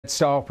Let's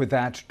start with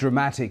that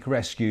dramatic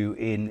rescue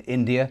in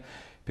India,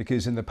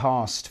 because in the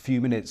past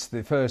few minutes,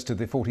 the first of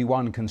the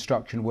 41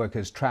 construction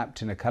workers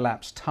trapped in a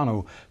collapsed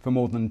tunnel for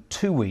more than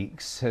 2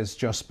 weeks has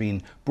just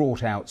been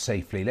brought out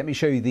safely. Let me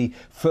show you the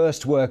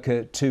first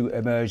worker to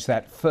emerge,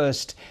 that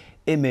first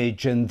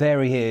image, and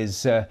there he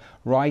is,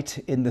 right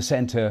in the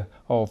centre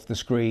of the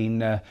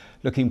screen,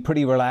 looking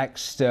pretty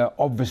relaxed,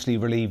 obviously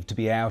relieved to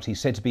be out.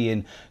 He's said to be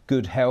in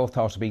good health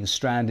after being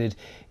stranded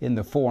in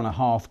the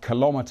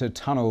 4.5-kilometre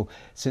tunnel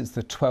since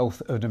the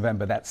 12th of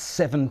November. That's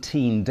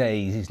 17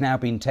 days. He's now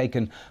been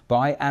taken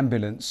by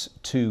ambulance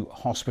to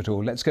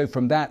hospital. Let's go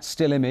from that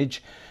still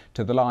image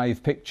to the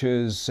live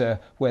pictures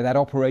where that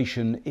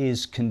operation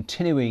is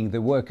continuing.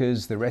 The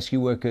workers, the rescue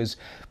workers,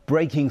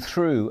 breaking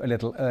through a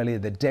little earlier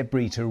the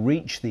debris to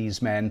reach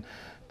these men.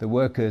 The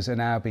workers are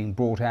now being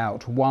brought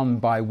out one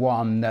by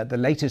one. The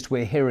latest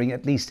we're hearing,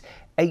 at least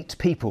 8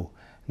 people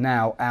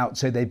now out,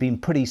 so they've been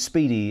pretty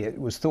speedy. It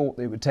was thought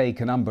it would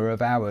take a number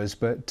of hours,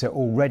 but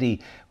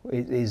already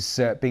it is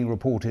being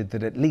reported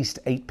that at least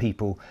 8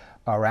 people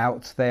are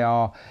out. They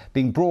are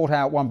being brought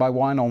out one by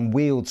one on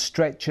wheeled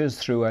stretchers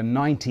through a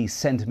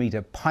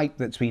 90-centimetre pipe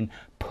that's been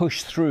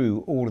pushed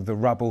through all of the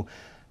rubble.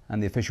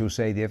 And the officials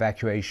say the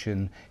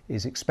evacuation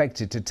is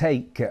expected to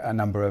take a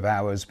number of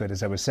hours. But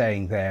as I was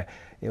saying there,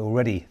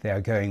 already they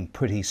are going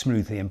pretty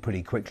smoothly and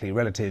pretty quickly.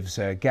 Relatives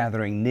are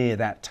gathering near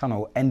that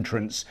tunnel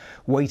entrance,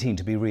 waiting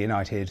to be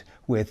reunited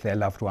with their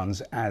loved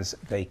ones as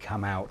they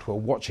come out. We're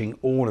watching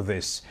all of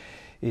this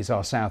is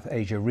our South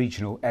Asia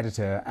regional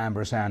editor,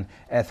 Ambrasan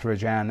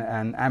Ethrajan.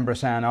 And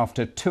Ambrasan,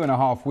 after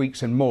 2.5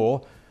 weeks and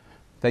more,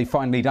 they've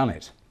finally done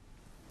it.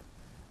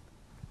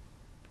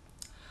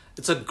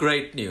 It's a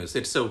great news.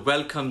 It's a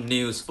welcome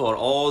news for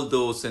all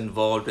those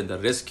involved in the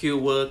rescue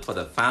work, for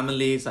the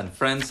families and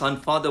friends,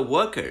 and for the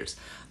workers.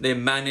 They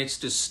managed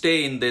to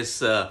stay in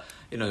this,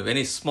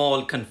 very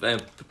small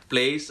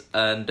place,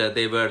 and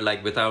they were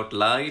like without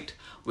light,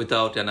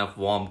 without enough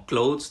warm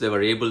clothes. They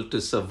were able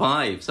to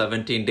survive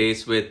 17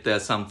 days with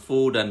some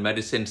food and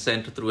medicine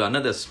sent through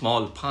another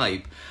small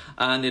pipe.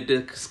 And it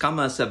has come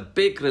as a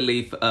big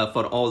relief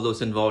for all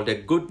those involved. A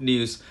good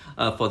news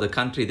for the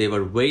country. They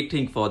were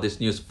waiting for this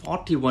news.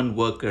 41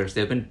 workers,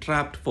 they've been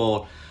trapped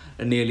for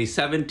nearly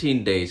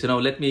 17 days.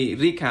 Let me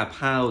recap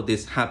how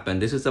this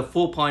happened. This is a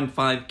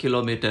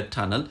 4.5-kilometre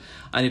tunnel,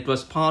 and it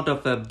was part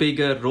of a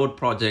bigger road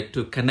project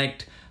to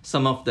connect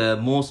some of the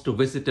most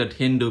visited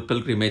Hindu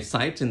pilgrimage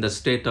sites in the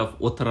state of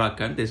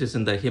Uttarakhand. This is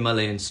in the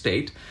Himalayan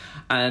state.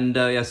 And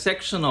a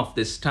section of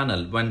this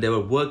tunnel, when they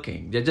were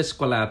working, they just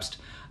collapsed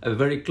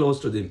very close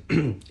to the,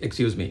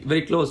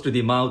 very close to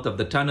the mouth of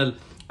the tunnel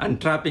and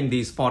trapping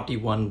these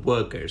 41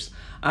 workers.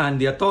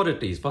 And the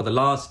authorities for the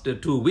last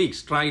 2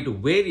 weeks tried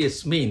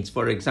various means,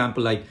 for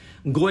example, like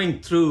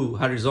going through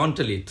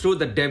horizontally through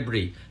the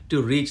debris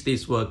to reach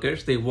these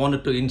workers. They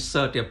wanted to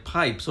insert a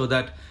pipe so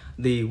that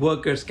the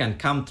workers can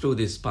come through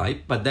this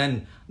pipe, but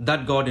then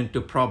that got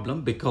into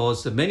problem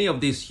because many of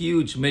these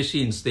huge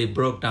machines, they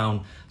broke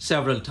down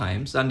several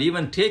times, and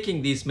even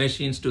taking these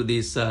machines to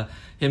this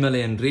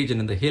Himalayan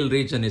region, in the hill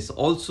region,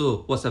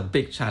 was a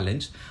big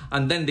challenge.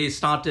 And then they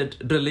started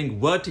drilling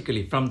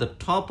vertically from the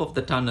top of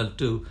the tunnel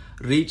to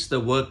reach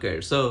the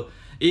workers. So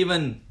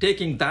even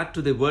taking that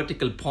to the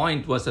vertical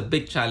point was a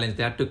big challenge.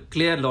 They had to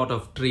clear a lot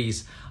of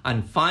trees,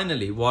 and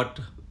finally what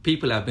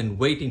people have been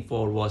waiting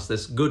for was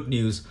this good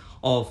news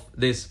of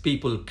these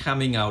people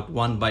coming out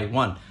one by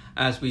one.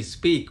 As we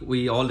speak,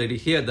 we already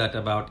hear that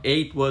about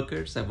 8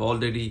 workers have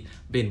already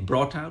been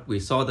brought out. We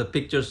saw the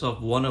pictures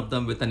of one of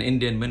them with an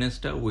Indian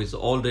minister who is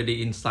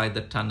already inside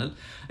the tunnel.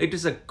 It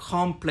is a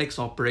complex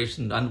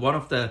operation, and one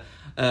of the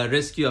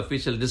rescue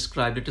officials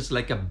described it as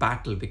like a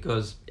battle,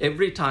 because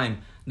every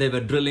time they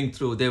were drilling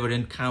through, they were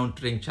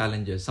encountering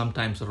challenges,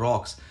 sometimes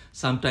rocks,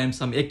 sometimes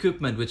some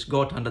equipment which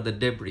got under the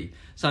debris,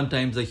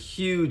 sometimes the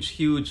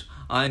huge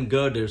iron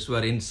girders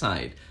were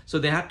inside. So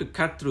they had to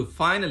cut through.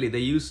 Finally,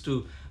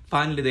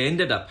 they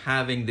ended up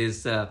having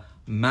this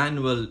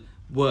manually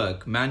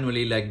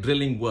like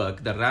drilling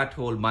work, the rat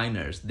hole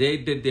miners. They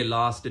did the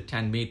last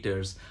 10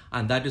 meters,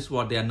 and that is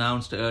what they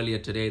announced earlier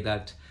today,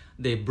 that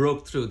they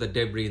broke through the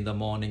debris in the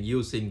morning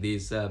using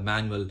these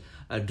manual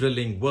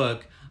drilling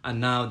work. And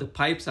now the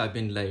pipes have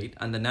been laid,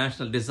 and the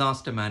National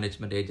Disaster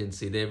Management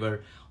Agency, they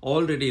were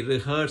already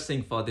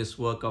rehearsing for this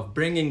work of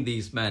bringing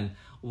these men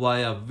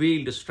via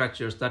wheeled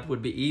stretchers. That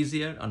would be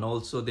easier, and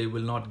also they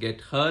will not get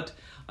hurt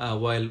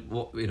while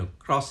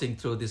crossing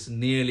through this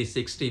nearly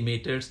 60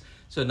 meters.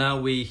 So now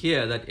we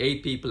hear that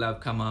 8 people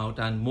have come out,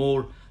 and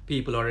more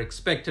people are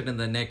expected in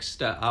the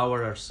next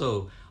hour or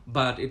so.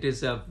 But it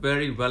is a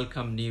very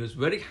welcome news,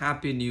 very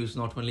happy news,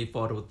 not only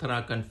for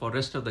Uttarakhand, for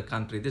rest of the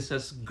country. This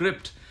has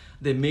gripped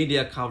the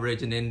media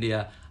coverage in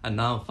India, and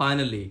now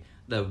finally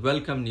the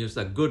welcome news,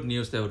 the good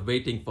news they were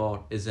waiting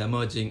for, is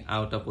emerging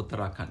out of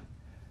Uttarakhand.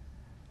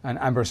 And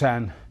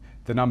Ambrasan,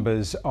 The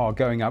numbers are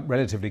going up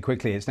relatively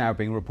quickly. It's now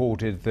being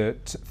reported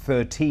that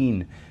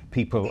 13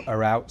 people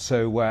are out.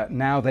 So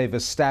now they've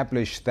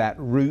established that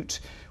route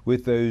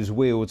with those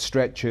wheeled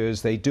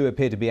stretchers. They do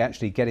appear to be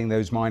actually getting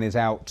those miners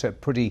out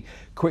pretty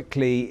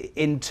quickly.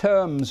 In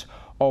terms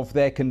of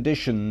their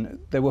condition,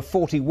 there were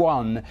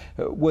 41.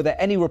 Were there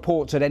any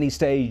reports at any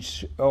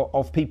stage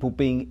of people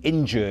being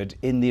injured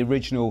in the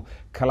original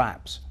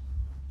collapse?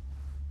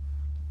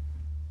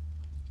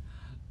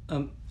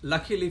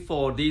 Luckily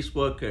for these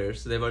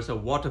workers, there was a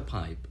water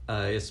pipe,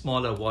 a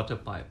smaller water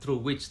pipe, through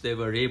which they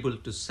were able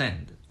to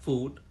send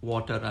food,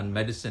 water and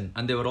medicine.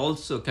 And they were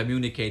also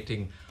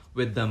communicating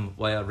with them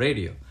via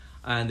radio.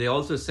 And they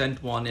also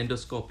sent one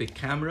endoscopic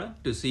camera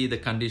to see the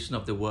condition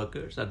of the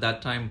workers. At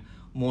that time,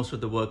 most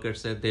of the workers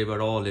said they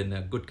were all in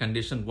a good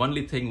condition.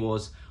 Only thing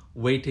was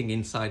waiting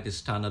inside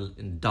this tunnel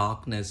in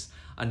darkness,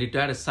 and it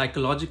had a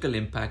psychological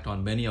impact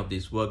on many of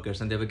these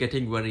workers, and they were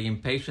getting very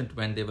impatient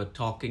when they were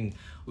talking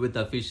with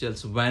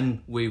officials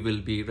when we will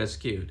be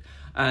rescued.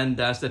 And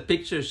as the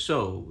pictures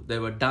show,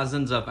 there were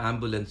dozens of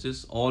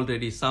ambulances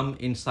already, some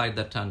inside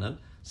the tunnel,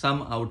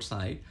 some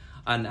outside,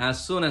 and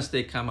as soon as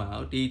they come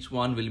out, each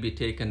one will be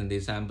taken in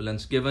this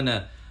ambulance, given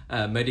a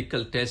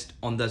medical test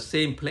on the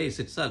same place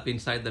itself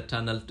inside the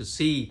tunnel to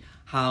see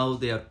how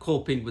they are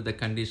coping with the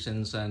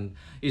conditions and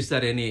is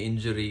there any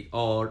injury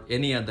or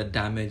any other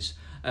damage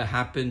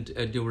happened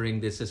during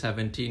this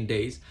 17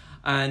 days.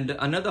 And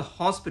another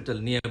hospital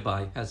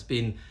nearby has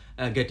been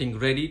getting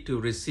ready to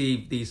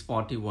receive these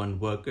 41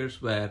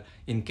 workers, where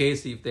in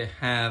case if they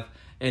have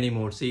any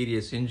more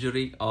serious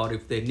injury or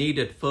if they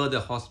needed further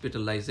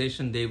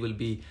hospitalization, they will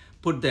be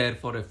put there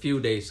for a few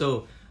days.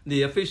 So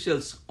the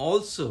officials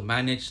also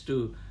managed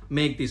to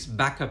make these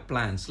backup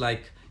plans,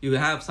 like you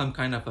have some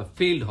kind of a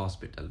field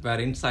hospital where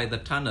inside the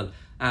tunnel,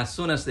 as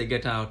soon as they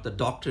get out, the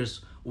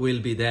doctors will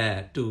be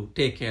there to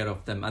take care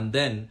of them, and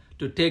then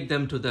to take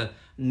them to the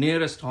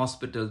nearest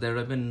hospital. There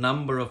have been a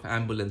number of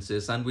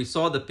ambulances, and we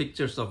saw the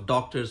pictures of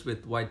doctors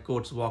with white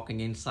coats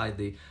walking inside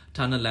the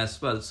tunnel as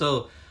well.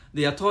 So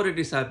the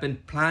authorities have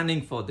been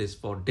planning for this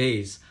for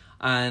days,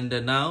 and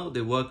now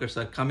the workers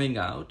are coming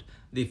out.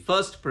 The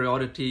first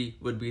priority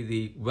would be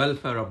the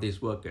welfare of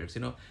these workers.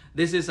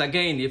 This is,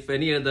 again, if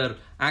any other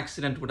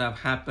accident would have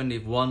happened,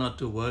 if one or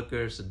two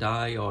workers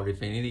die or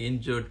if any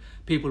injured,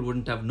 people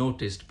wouldn't have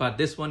noticed. But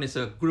this one is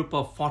a group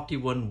of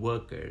 41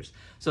 workers.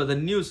 So the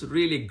news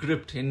really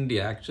gripped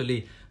India.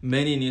 Actually,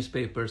 many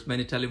newspapers,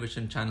 many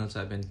television channels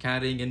have been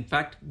carrying, in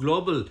fact,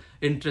 global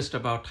interest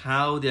about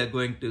how they are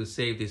going to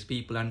save these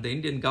people. And the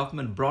Indian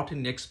government brought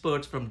in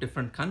experts from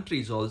different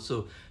countries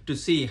also to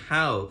see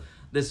how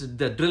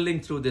the drilling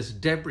through this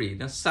debris.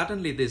 Now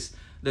suddenly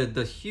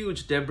the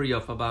huge debris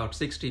of about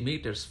 60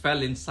 meters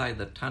fell inside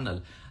the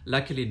tunnel.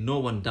 Luckily no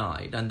one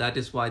died, and that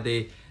is why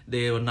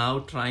they are now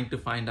trying to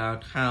find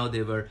out how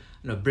they were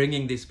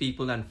bringing these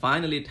people, and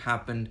finally it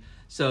happened.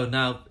 So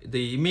now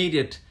the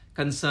immediate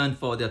concern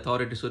for the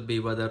authorities would be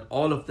whether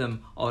all of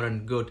them are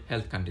in good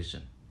health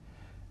condition.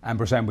 And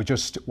Prasanth, we're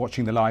just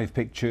watching the live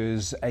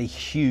pictures. A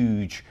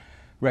huge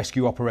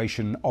rescue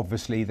operation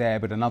obviously there,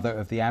 but another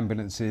of the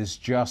ambulances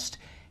just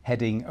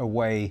heading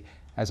away.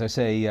 As I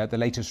say, the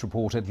latest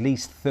report, at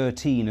least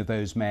 13 of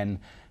those men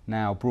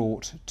now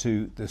brought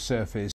to the surface.